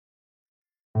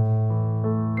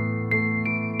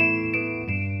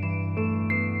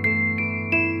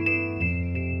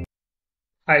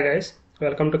Hi guys,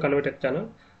 welcome to Khanvi Tech channel.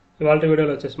 ఇవాళ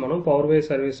వీడియోలో వచ్చేసి మనం పవర్ బై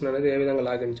సర్వీస్ అనేది ఏ విధంగా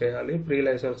లాగిన్ చేయాలి ప్రీ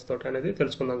లైసెన్స్ తోటి అనేది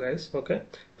తెలుసుకుందాం గైస్. ఓకే,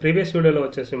 ప్రీవియస్ వీడియోలో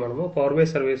వచ్చేసి మనము పవర్ బై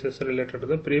సర్వీసెస్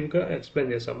రిలేటెడ్గా బ్రీఫ్గా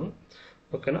ఎక్స్ప్లెయిన్ చేసాము.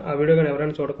 ఓకేనా, ఆ వీడియో కానీ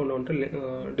ఎవరైనా చూడకుండా ఉంటే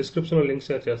డిస్క్రిప్షన్లో లింక్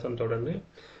షేర్ చేస్తాను చూడండి.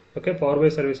 ఓకే, పవర్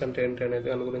బై సర్వీస్ అంటే ఏంటి అనేది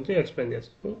దాని గురించి ఎక్స్ప్లెయిన్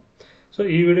చేస్తాము. సో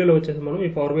ఈ వీడియోలో వచ్చేసి మనం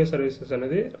ఈ పవర్ బై సర్వీసెస్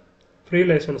అనేది ఫ్రీ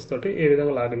లైసెన్స్ తోటి ఏ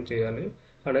విధంగా లాగిన్ చేయాలి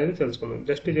అనేది తెలుసుకుందాం.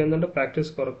 జస్ట్ ఇది ఏంటంటే ప్రాక్టీస్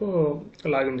కొరకు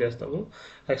లాగిన్ చేస్తాము.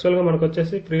 యాక్చువల్గా మనకు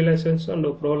వచ్చేసి free licence and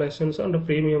pro licence and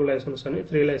premium licence అని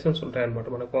 3 లైసెన్స్ ఉంటాయన్నమాట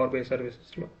మన పవర్ బై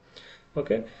సర్వీసెస్లో.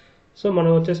 ఓకే, సో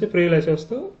మనం వచ్చేసి ఫ్రీ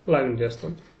లైసెన్స్తో లాగిన్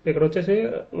చేస్తాం. ఇక్కడ వచ్చేసి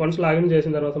వన్స్ లాగిన్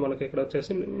చేసిన తర్వాత మనకి ఇక్కడ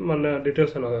వచ్చేసి మన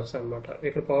డీటెయిల్స్ అనేవి వస్తాయి అనమాట.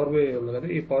 ఇక్కడ పవర్ బై ఉంది కదా,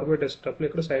 ఈ పవర్ బై డెస్క్టాప్లో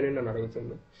ఇక్కడ సైన్ ఇన్ అని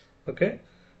అడుగుతుంది. ఓకే,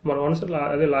 మనం వన్స్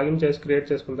అదే లాగిన్ చేసి క్రియేట్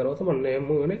చేసుకున్న తర్వాత మన నేమ్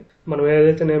అని మనం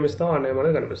ఏదైతే నేమ్ ఇస్తామో ఆ నేమ్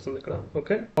అనేది కనిపిస్తుంది ఇక్కడ.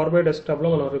 ఓకే, పవర్ బై డెస్క్టాప్లో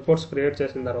మనం రిపోర్ట్స్ క్రియేట్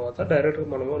చేసిన తర్వాత డైరెక్ట్గా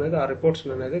మనం అనేది ఆ రిపోర్ట్స్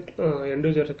అనేది ఎండ్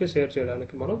యూజర్కి షేర్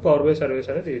చేయడానికి మనం పవర్ బై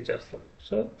సర్వీస్ అనేది యూజ్ చేస్తాం.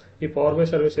 సో ఈ పవర్ బై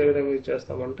సర్వీస్ ఏ విధంగా యూజ్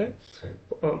చేస్తామంటే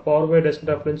పవర్ బై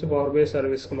డెస్క్టాప్ నుంచి పవర్ బై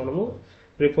సర్వీస్కి మనము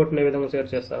రిపోర్ట్ని ఏ విధంగా షేర్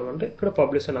చేస్తామంటే ఇక్కడ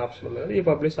పబ్లిష్ అనే ఆప్షన్ ఉంది కదా, ఈ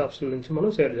పబ్లిష్ ఆప్షన్ నుంచి మనం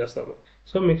షేర్ చేస్తాము.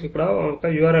 సో మీకు ఇక్కడ ఒక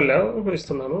యూఆర్ఎల్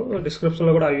ఇస్తున్నాను,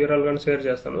 డిస్క్రిప్షన్లో కూడా ఆ యూఆర్ఎల్ కానీ షేర్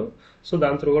చేస్తాను. సో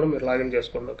దాని త్రూ కూడా మీరు లాగిన్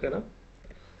చేసుకోండి. ఓకేనా,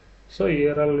 సో ఈ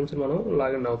యూఆర్ఎల్ నుంచి మనం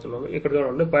లాగిన్ అవుతున్నాము. ఇక్కడ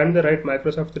చూడండి, find the right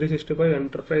Microsoft 365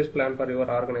 enterprise plan for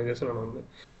your organisation అని ఉంది.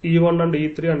 E1 and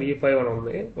E3 and E5 అని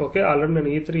ఉంది. ఓకే, ఆల్రెడీ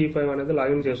నేను E3 E5 అనేది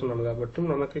లాగిన్ చేస్తున్నాను కాబట్టి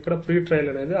మనకి ఇక్కడ ఫ్రీ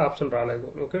ట్రయల్ అనేది ఆప్షన్ రాలేదు.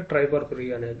 ఓకే, ట్రై ఫర్ ఫ్రీ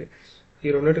అనేది ఈ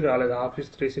రెండింటికి రాలేదు, office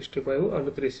 365 and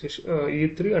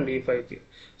E3 and E5కి.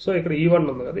 So ఇక్కడ E1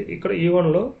 ఉంది కదా, ఇక్కడ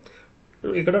E1లో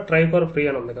ఇక్కడ ట్రై ఫర్ ఫ్రీ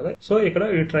అని ఉంది కదా. సో ఇక్కడ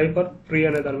ఈ ట్రై ఫర్ ఫ్రీ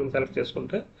అనే దాని మీద సెలెక్ట్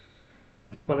చేసుకుంటే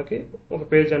మనకి ఒక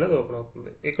పేజ్ అనేది ఓపెన్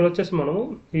అవుతుంది. ఇక్కడ వచ్చేసి మనము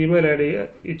email ID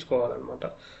ఇచ్చుకోవాలన్నమాట.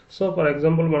 So for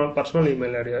example మనం పర్సనల్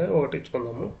ఈమెయిల్ ఐడి ఒకటి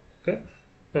ఇచ్చుకుందాము. ఓకే,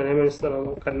 నేను ఏమేమి ఇస్తాను,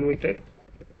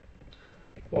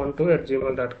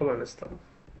 khanvitech12@gmail.com అని ఇస్తాను.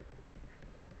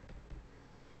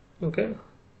 ఓకే,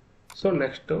 సో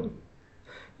నెక్స్ట్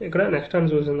ఇక్కడ నెక్స్ట్ అని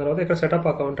చూసిన తర్వాత ఇక్కడ సెటప్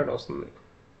అకౌంట్ అని వస్తుంది.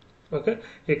 ఓకే,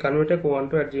 ఈ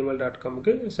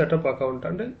khanvitech12@gmail.comకి సెటప్ అకౌంట్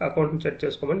అంటే అకౌంట్ని సెట్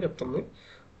చేసుకోమని చెప్తుంది.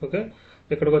 ఓకే,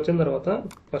 ఇక్కడికి వచ్చిన తర్వాత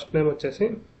ఫస్ట్ నేమ్ వచ్చేసి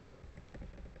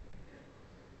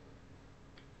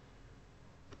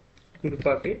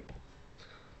గుడిపాటి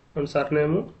అండ్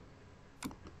సర్నేము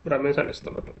రమేష్ అని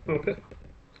ఇస్తున్నాను. Okay,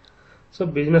 so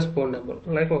business phone number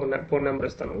like ఒక ఫోన్ నెంబర్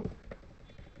ఇస్తాను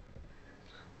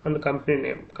అండ్ కంపెనీ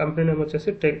నేమ్ వచ్చేసి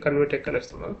కన్విటెక్ అని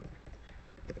ఇస్తున్నాను.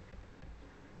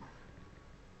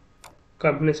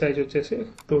 కంపెనీ సైజ్ వచ్చేసి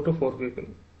 2 to 4 people.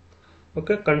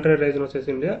 Okay, country reason వచ్చేసి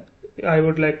India. I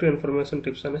would like to information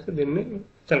tips అనేసి దీన్ని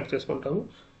సెలెక్ట్ చేసుకుంటాము.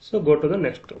 So go to the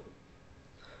next.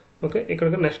 Okay,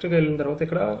 ఇక్కడికి నెక్స్ట్కి వెళ్ళిన తర్వాత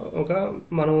ఇక్కడ ఒక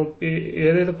మనం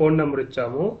ఏదైతే ఫోన్ నెంబర్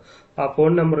ఇచ్చామో ఆ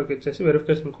ఫోన్ నెంబర్కి ఇచ్చేసి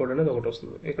వెరిఫికేషన్ కోడ్ అనేది ఒకటి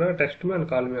వస్తుంది. ఇక్కడ text me and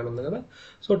call me అని ఉంది కదా.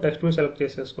 సో టెక్స్ట్ మీ సెలెక్ట్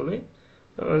చేసేసుకుని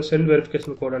సెండ్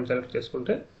వెరిఫికేషన్ కోడ్ అని సెలెక్ట్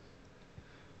చేసుకుంటే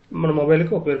మన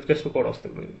మొబైల్కి ఒక వెరిఫికేషన్ కోడ్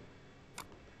వస్తుంది.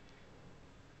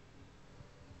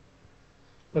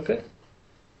 ఓకే,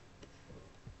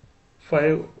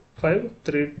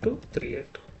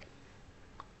 553238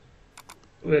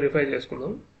 వెరిఫై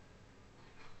చేసుకుందాం.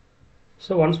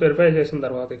 సో వన్స్ వెరిఫై చేసిన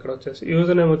తర్వాత ఇక్కడ వచ్చేసి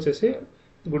యూజర్ నేమ్ వచ్చేసి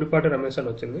గుడిపాటి రమేష్ అని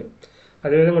వచ్చింది.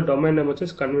 అదేవిధంగా డొమైన్ నేమ్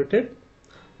వచ్చేసి కన్విటెక్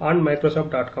అండ్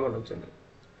microsoft.com అని వచ్చింది.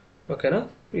 ఓకేనా,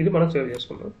 ఇది మనం సేవ్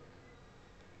చేసుకుందాం.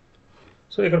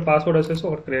 సో ఇక్కడ పాస్వర్డ్ వచ్చేసి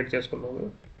ఒకటి క్రియేట్ చేసుకున్నాము.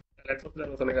 ఎలక్షన్స్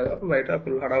జరుగుతున్నాయి కదా, బయట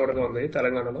ఫుల్ హడావుడిగా ఉంది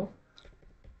తెలంగాణలో.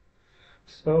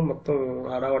 సో మొత్తం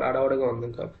హడావుడిగా ఉంది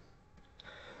ఇంకా.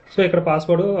 సో ఇక్కడ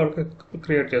పాస్వర్డ్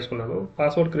క్రియేట్ చేసుకున్నాను.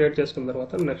 పాస్వర్డ్ క్రియేట్ చేసుకున్న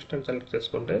తర్వాత నెక్స్ట్ అని సెలెక్ట్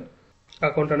చేసుకుంటే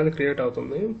అకౌంట్ అనేది క్రియేట్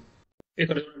అవుతుంది.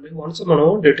 ఇక్కడ చూడండి, వన్స్ మనం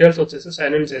డీటెయిల్స్ వచ్చేసి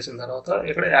సైన్ ఇన్ చేసిన తర్వాత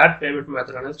ఇక్కడ యాడ్ పేమెంట్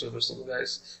మెథడ్ అనేది చూపిస్తుంది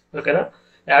గైస్. ఓకేనా,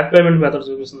 యాడ్ పేమెంట్ మెథడ్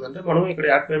చూపిస్తుంది అంటే మనం ఇక్కడ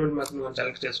యాడ్ పేమెంట్ మెథడ్ మనం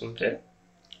సెలెక్ట్ చేసుకుంటే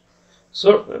సో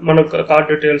మన card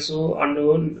details and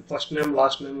first name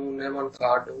last name and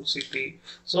card city,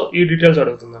 so ఈ డీటెయిల్స్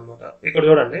అడుగుతుంది అనమాట. ఇక్కడ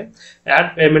చూడండి, add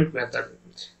payment method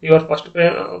your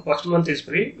first month is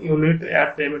free, you need to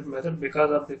add payment method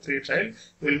because of the free trial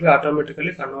will be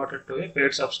automatically converted to A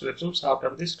paid subscriptions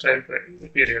after this trial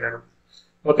period అని.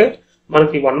 Okay,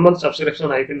 మనకి 1 month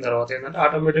subscription అయిపోయిన తర్వాత ఏంటంటే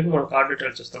ఆటోమేటిక్గా మనం card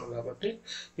details ఇస్తాం కాబట్టి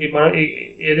మనం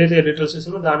ఏదైతే డీటెయిల్స్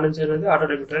ఇస్తామో దాని నుంచి అనేది ఆటో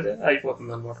డెబిట్ అయితే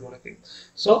అయిపోతుంది అనమాట మనకి.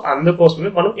 సో అందుకోసమే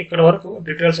మనం ఇక్కడ వరకు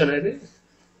డీటెయిల్స్ అనేది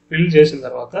ఫిల్ చేసిన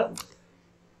తర్వాత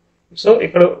సో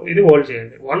ఇక్కడ ఇది హోల్డ్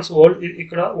చేయండి. వన్స్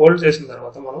ఇక్కడ హోల్డ్ చేసిన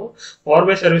తర్వాత మనం పవర్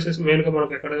బై సర్వీసెస్ మెయిన్గా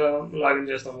మనకు ఎక్కడ లాగిన్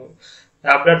చేస్తాము,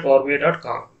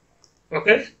 app.powerbi.com.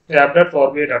 ఓకే,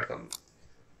 app.powerbi.com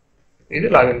ఇది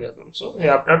లాగిన్ చేద్దాం. సో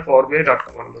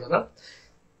app.powerbi.com ఉంది కదా.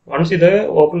 వన్స్ ఇదే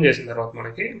ఓపెన్ చేసిన తర్వాత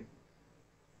మనకి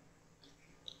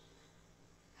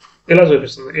ఇలా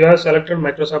చూపిస్తుంది. You have selected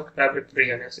Microsoft fabric 3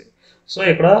 అనేసి. సో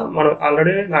ఇక్కడ మనం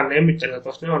ఆల్రెడీ నా నేమ్ ఇచ్చాను కదా,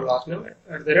 first name and last name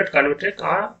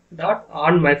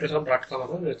 @convitec.onmicrosoft.com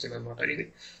అనేది వచ్చింది అనమాట. ఇది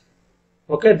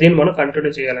ఓకే. దీన్ని మనం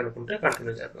కంటిన్యూ చేయాలనుకుంటే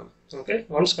కంటిన్యూ చేద్దాం. ఓకే,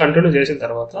 వన్స్ కంటిన్యూ చేసిన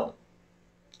తర్వాత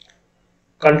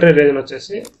కంట్రీ రీజన్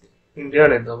వచ్చేసి ఇండియా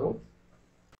అని ఇద్దాము.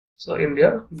 So India,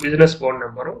 business phone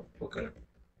number. Okay,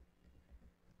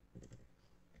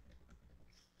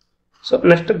 so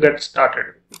next get started.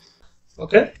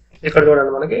 Okay, ఇక్కడ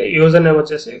చూడండి మనకి యూజర్ నేమ్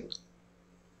వచ్చేసి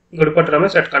గుడిపట్టి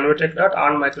రమేష్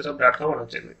 @convitec.onmicrosoft.com అని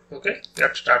వచ్చింది. Okay,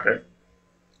 get started.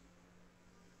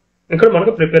 ఇక్కడ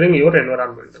మనకు preparing your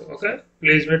environment. Okay,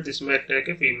 please wait, this may take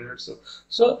a few minutes.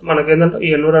 So మనకి ఏంటంటే ఈ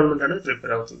ఎన్విరాన్మెంట్ అనేది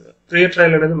ప్రిపేర్ అవుతుంది. ఫ్రీ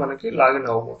ట్రయల్ అనేది మనకి లాగిన్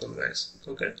అవ్వబోతుంది గైస్.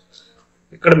 ఓకే,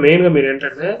 ఇక్కడ మెయిన్గా మీరు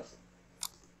ఏంటంటే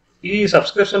ఈ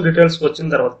సబ్స్క్రిప్షన్ డీటెయిల్స్కి వచ్చిన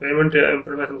తర్వాత, పేమెంట్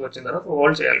ఇన్ఫర్మేషన్కి వచ్చిన తర్వాత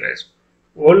హోల్డ్ చేయాలి గైస్.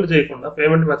 హోల్డ్ చేయకుండా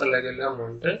పేమెంట్ మెథడ్లోకి వెళ్ళాము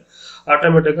అంటే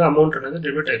ఆటోమేటిక్గా అమౌంట్ అనేది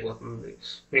డెబిట్ అయిపోతుంది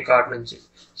మీ కార్డ్ నుంచి.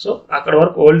 సో అక్కడ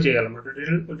వరకు హోల్డ్ చేయాలన్నమాట.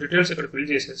 డీటెయిల్స్ ఇక్కడ ఫిల్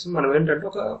చేసేసి మనం ఏంటంటే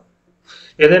ఒక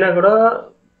ఏదైనా కూడా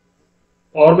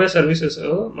పవర్ బై సర్వీసెస్,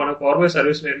 మన పవర్ బై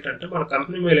సర్వీస్లో ఏంటంటే మన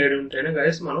కంపెనీ మెయిల్ ఐడి ఉంటేనే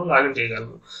గైస్ మనం లాగిన్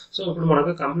చేయగలము. సో ఇప్పుడు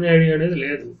మనకు కంపెనీ ఐడి అనేది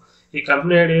లేదు. ఈ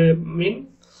కంపెనీ ఐడి మీన్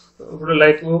ఇప్పుడు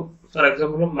like for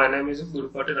example my name is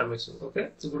Gudipati Ramesh. Okay,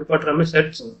 Gudipati Ramesh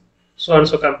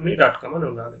 @soandsocompany.com అని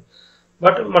ఉండాలి.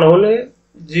 బట్ మన ఓన్లీ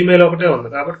జీమెయిల్ ఒకటే ఉంది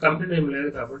కాబట్టి కంపెనీ నేమ్ లేదు.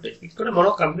 కాబట్టి ఇక్కడ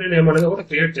మనం కంపెనీ నేమ్ అనేది కూడా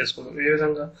క్రియేట్ చేసుకుందాం. ఏ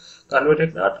విధంగా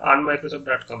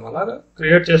convitec.onmicrosoft.com అలాగా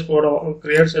క్రియేట్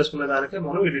చేసుకునే దానికే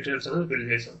మనం ఈ డీటెయిల్స్ అనేది ఫిల్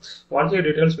చేసాం. వన్స్ ఈ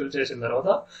డీటెయిల్స్ ఫిల్ చేసిన తర్వాత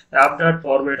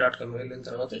app.powerby.com వెళ్ళిన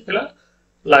తర్వాత ఇలా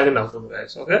లాగిన్ అవుతుంది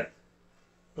గైస్. ఓకే,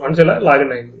 వన్స్ ఇలా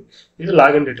లాగిన్ అయింది. ఇది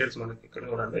లాగిన్ డీటెయిల్స్ మనకి ఇక్కడ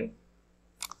చూడండి,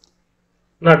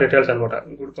 నా డీటెయిల్స్ అనమాట.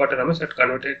 గుడిపాటి రమేష్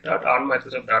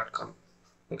 @convitec.onmicrosoft.com.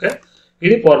 ఓకే,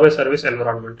 ఇది పవర్ బై సర్వీస్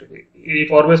ఎన్విరాన్మెంట్. ఈ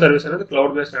పవర్ బై సర్వీస్ అనేది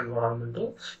క్లౌడ్ బేస్డ్ ఎన్విరాన్మెంట్.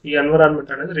 ఈ ఎన్విరాన్మెంట్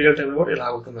అనేది రియల్ టైమ్ కూడా ఇలా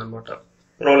ఉంటుంది అనమాట.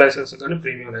 ప్రో లైసెన్స్ కానీ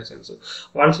ప్రీమియం లైసెన్స్.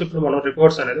 వన్స్ ఇప్పుడు మనం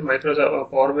రిపోర్ట్స్ అనేది మైక్రోసాఫ్ట్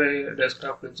పవర్ బై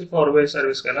డెస్క్టాప్ నుంచి పవర్ బై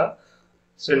సర్వీస్కి ఎలా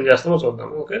సెండ్ చేస్తామో చూద్దాం.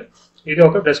 ఓకే, ఇది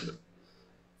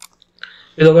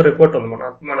ఒక రిపోర్ట్ ఉంది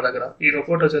మన దగ్గర. ఈ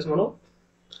రిపోర్ట్ వచ్చేసి మనం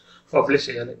పబ్లిష్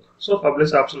చేయాలి. సో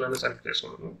పబ్లిష్ ఆప్షన్ అనేది సెలెక్ట్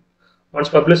చేసుకున్నాము.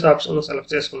 వన్స్ పబ్లిష్ ఆప్షన్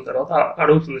సెలెక్ట్ చేసుకున్న తర్వాత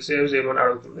అడుగుతుంది, సేవ్ చేయమని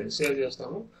అడుగుతుంది. సేవ్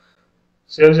చేస్తాము.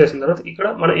 సేవ్ చేసిన తర్వాత ఇక్కడ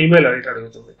మన ఈమెయిల్ ఐడి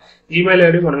అడుగుతుంది. ఈమెయిల్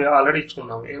ఐడి మనం ఆల్రెడీ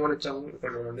ఇచ్చుకున్నాము. ఏమని ఇచ్చాము ఇక్కడ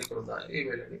చూడండి, ఇక్కడ ఉందా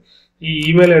ఈమెయిల్ ఐడి. ఈ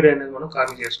ఈమెయిల్ ఐడి అనేది మనం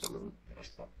కాపీ చేసుకున్నాము.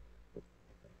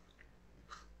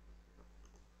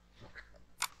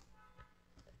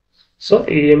 సో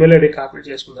ఈ ఈమెయిల్ ఐడి కాపీ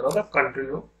చేసుకున్న తర్వాత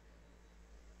కంటిన్యూ.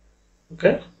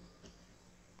 ఓకే,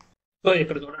 సో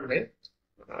ఇక్కడ చూడండి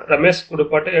రమేష్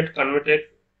గుడిపాటి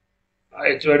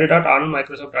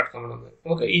 @convitec.onmicrosoft.com అని ఉంది.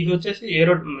 ఓకే, ఇది వచ్చేసి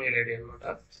ఏరో మెయిల్ ఐడి అనమాట.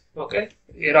 ఓకే,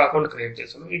 ఏరో అకౌంట్ క్రియేట్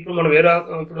చేసాము. ఇప్పుడు మనం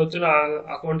ఇప్పుడు వచ్చిన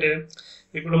అకౌంట్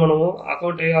ఇప్పుడు మనము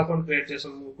ఏ అకౌంట్ క్రియేట్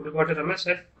చేసాము, గుడిపాటి రమేష్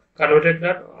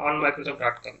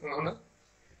 @convitec.onmicrosoft.com. అవునా,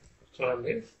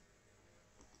 చూడండి.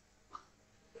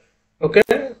 ఓకే,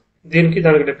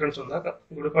 దానికి డిఫరెన్స్ ఉందా?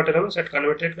 గుడిపాటి రమేష్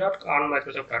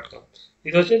 @convitec.onmicrosoft.com.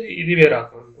 ఇది వేరే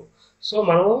అకౌంట్. సో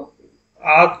మనము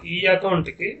ఈ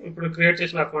అకౌంట్కి ఇప్పుడు క్రియేట్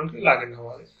చేసిన అకౌంట్కి లాగిన్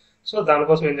అవ్వాలి. సో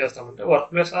దానికోసం ఏం చేస్తామంటే work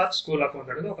place are school account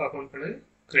అనేది ఒక అకౌంట్ అనేది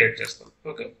క్రియేట్ చేస్తాం.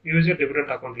 ఓకే, యూజ్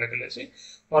డిఫరెంట్ అకౌంట్లోకి వెళ్ళేసి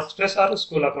work place are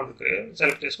school account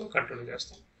select చేసుకొని కంటిన్యూ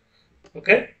చేస్తాం.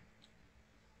 ఓకే,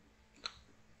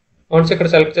 వన్స్ ఇక్కడ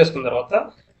సెలెక్ట్ చేసుకున్న తర్వాత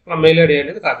ఆ మెయిల్ ఐడి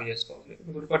అనేది కాపీ చేసుకోవాలి.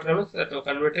 గుడిపాటి రమేష్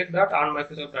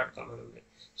 @convitec.onmicrosoft.com అని ఉంది.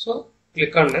 So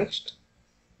click on next.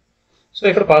 So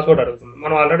ఇక్కడ పాస్వర్డ్ అడుగుతుంది.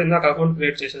 మనం ఆల్రెడీ ఇందాక అకౌంట్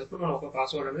క్రియేట్ చేసేటప్పుడు మనం ఒక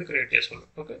పాస్వర్డ్ అనేది క్రియేట్ చేసుకున్నాం.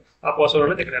 ఓకే, ఆ పాస్వర్డ్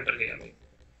అనేది ఇక్కడ ఎంటర్ చేయాలి.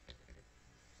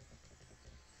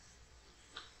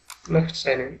 Next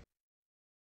sign in.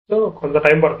 సో కొంత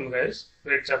టైం పడుతుంది గైస్,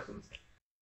 వెయిట్ చేస్తుంది.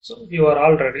 So you are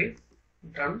all ready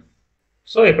done.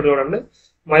 So ఇక్కడ చూడండి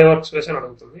మై వర్క్ స్పేస్ అని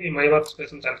అడుగుతుంది. ఈ మై వర్క్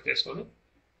స్పేస్ సెలెక్ట్ చేసుకొని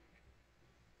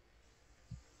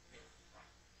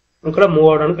ఇక్కడ మూవ్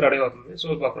అవడానికి రెడీ అవుతుంది. సో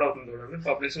బఫర్ అవుతుంది చూడండి,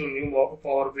 పబ్లిషింగ్ న్యూ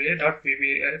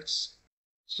powerbi.pbx.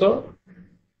 సో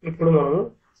ఇప్పుడు మనము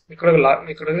ఇక్కడ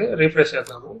రీఫ్రెష్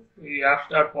చేద్దాము. ఈ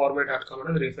apps.powerbi.com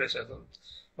అనేది రీఫ్రెష్ చేద్దాం.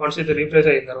 వన్స్ ఇది రీఫ్రెష్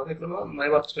అయిన తర్వాత ఇక్కడ మై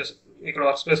వర్క్ స్పేస్, ఇక్కడ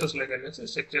వర్క్ స్పేసెస్లోకి వెళ్ళేసి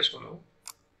చెక్ చేసుకున్నాము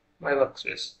మై వర్క్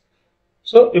స్పేస్.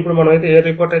 సో ఇప్పుడు మనం అయితే ఏ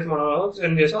రిపోర్ట్ అయితే మనం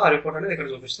సెండ్ చేసాం ఆ రిపోర్ట్ అనేది ఇక్కడ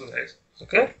చూపిస్తుంది గైస్.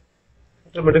 ఓకే,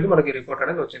 ఆటోమేటిక్గా మనకి రిపోర్ట్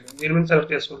అనేది వచ్చింది. దీని మీద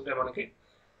సెలెక్ట్ చేసుకుంటే మనకి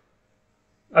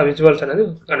ఆ విజువల్స్ అనేది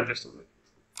కనిపిస్తుంది.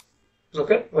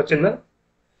 ఓకే, వచ్చిందా?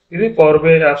 ఇది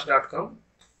powerbi.apps.com.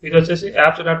 ఇది వచ్చేసి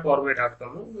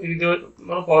apps.powerbi.com. ఇది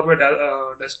మనం powerbi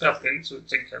డెస్క్టాప్కి వెళ్ళి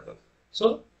చెక్ చేద్దాం. సో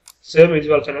సేమ్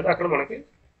విజువల్స్ అనేది అక్కడ మనకి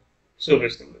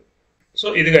చూపిస్తుంది. సో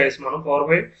ఇది గైస్ మనం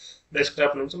powerbi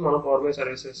డెస్క్టాప్ నుంచి మనం powerbi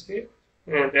సర్వీసెస్కి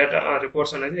డేటా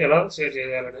రిపోర్ట్స్ అనేది ఎలా షేర్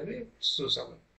చేయాలనేది చూసాము.